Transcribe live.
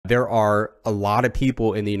there are a lot of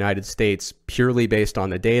people in the United States, purely based on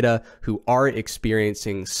the data, who are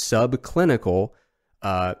experiencing subclinical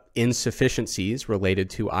insufficiencies related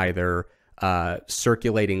to either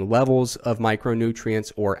circulating levels of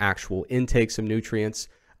micronutrients or actual intakes of nutrients.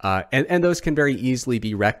 And those can very easily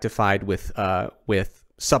be rectified with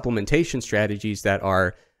supplementation strategies that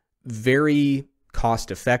are very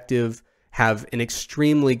cost effective, have an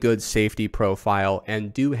extremely good safety profile,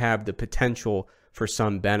 and do have the potential for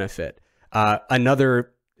some benefit.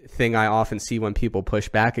 Another thing I often see when people push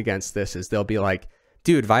back against this is they'll be like,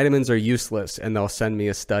 dude, vitamins are useless. And they'll send me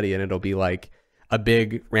a study and it'll be like a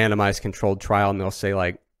big randomized controlled trial. And they'll say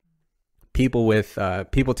like, people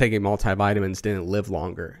taking multivitamins didn't live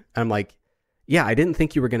longer. And I'm like, yeah, I didn't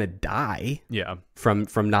think you were going to die from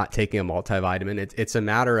not taking a multivitamin. It's a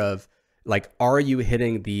matter of like, are you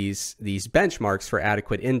hitting these benchmarks for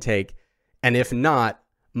adequate intake? And if not,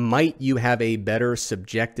 might you have a better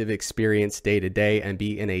subjective experience day to day and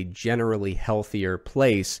be in a generally healthier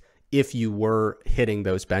place if you were hitting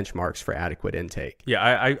those benchmarks for adequate intake?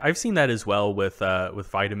 Yeah, I've seen that as well with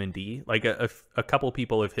vitamin D. Like a couple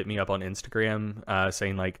people have hit me up on Instagram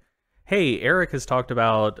saying like, hey, Eric has talked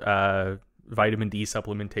about vitamin D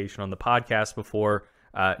supplementation on the podcast before.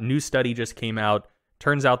 New study just came out.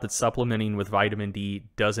 Turns out that supplementing with vitamin D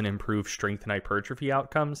doesn't improve strength and hypertrophy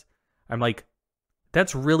outcomes. I'm like,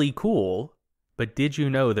 that's really cool, but did you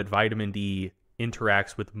know that vitamin D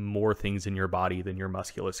interacts with more things in your body than your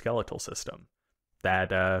musculoskeletal system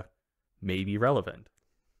that may be relevant?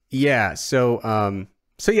 Yeah. So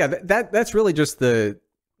yeah, that's really just the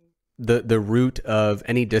root of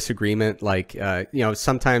any disagreement. Like,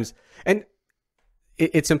 sometimes, and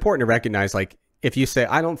it's important to recognize, like, if you say,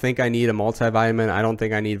 I don't think I need a multivitamin, I don't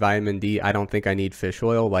think I need vitamin D, I don't think I need fish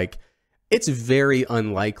oil, like, it's very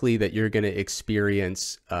unlikely that you're going to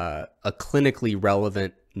experience a clinically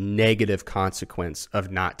relevant negative consequence of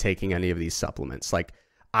not taking any of these supplements. Like,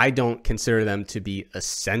 I don't consider them to be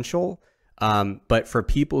essential, but for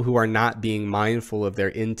people who are not being mindful of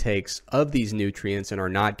their intakes of these nutrients and are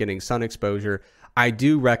not getting sun exposure, I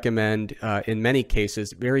do recommend, in many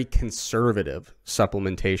cases, very conservative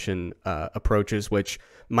supplementation approaches, which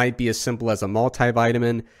might be as simple as a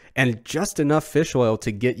multivitamin and just enough fish oil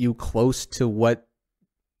to get you close to what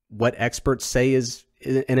experts say is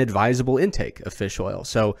an advisable intake of fish oil.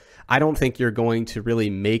 So I don't think you're going to really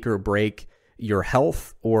make or break your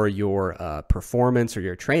health or your performance or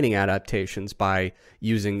your training adaptations by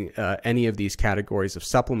using any of these categories of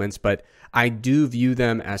supplements. But I do view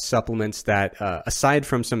them as supplements that, aside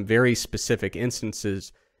from some very specific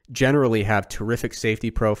instances, generally have terrific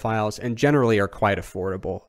safety profiles and generally are quite affordable.